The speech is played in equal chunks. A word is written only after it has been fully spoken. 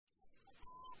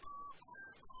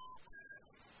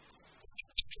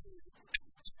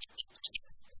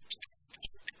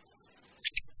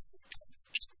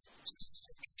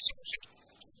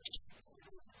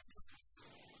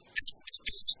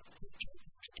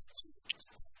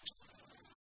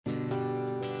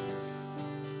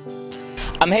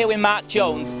I'm here with Mark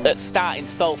Jones at Starting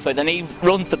Salford, and he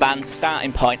runs the band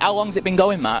Starting Point. How long's it been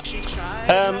going, Mark?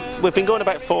 We've been going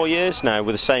about 4 years now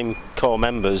with the same core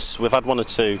members. We've had one or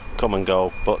two come and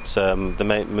go, but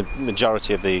the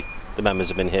majority of the members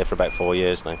have been here for about 4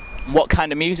 years now. What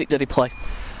kind of music do they play?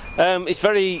 It's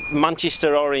very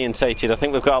Manchester orientated. I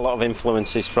think we've got a lot of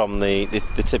influences from the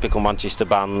typical Manchester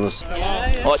bands.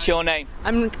 What's your name?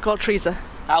 I'm called Teresa.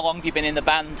 How long have you been in the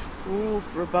band?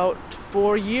 For about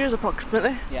 4 years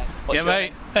approximately. Yeah.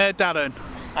 Mate. Darren.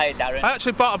 Hi, Darren. I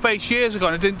actually bought a bass years ago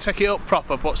and I didn't take it up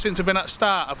proper, but since I've been at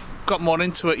Start, I've got more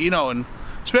into it, and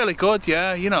it's really good,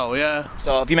 yeah.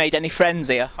 So, have you made any friends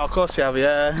here? Of course you have,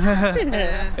 yeah.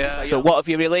 Yeah. So, what have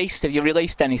you released? Have you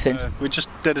released anything? We just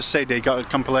did a CD, got a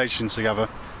compilation together,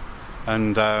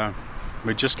 and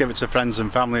we just give it to friends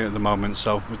and family at the moment,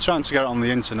 so we're trying to get it on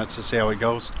the internet to see how it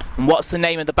goes. And what's the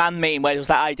name of the band mean? Where was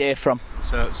that idea from?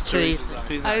 So it's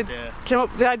Teresa's I idea. came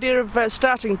up with the idea of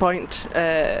Starting Point,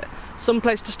 some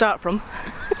place to start from.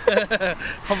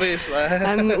 Obviously.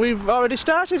 And we've already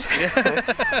started.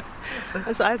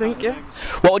 That's what I think, yeah.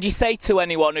 What would you say to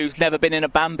anyone who's never been in a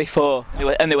band before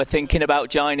and they were thinking about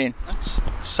joining?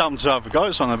 Sounds to have got.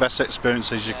 It's one of the best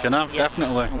experiences you can have,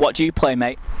 definitely. What do you play,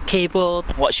 mate? Keyboard.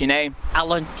 What's your name?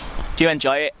 Alan. Do you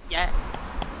enjoy it? Yeah.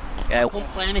 Yeah. I couldn't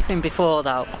play anything before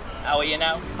though. How are you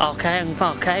now?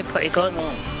 Okay, pretty good.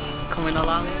 Coming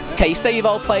along. Okay, you say you've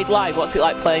all played live. What's it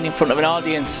like playing in front of an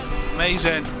audience?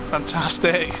 Amazing,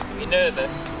 fantastic. Are you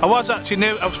nervous? I was actually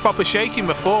I was proper shaking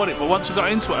before it, but once I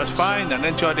got into it I was fine and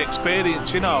enjoyed the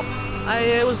experience,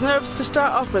 I was nervous to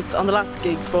start off with on the last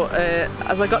gig, but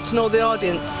as I got to know the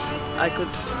audience, I could,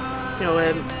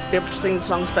 be able to sing the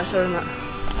songs better and that.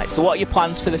 Right, so what are your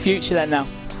plans for the future then now?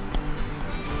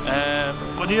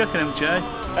 What do you reckon, MJ?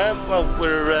 Well,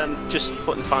 we're just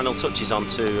putting final touches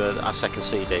onto our second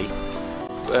CD.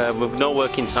 We've no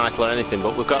working title or anything,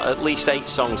 but we've got at least 8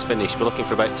 songs finished. We're looking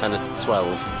for about 10 or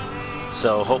 12.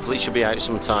 So hopefully it should be out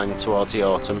sometime towards the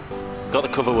autumn. Got the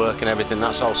cover work and everything,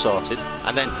 that's all sorted.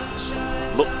 And then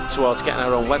look towards getting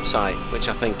our own website, which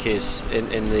I think is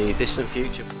in the distant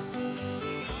future.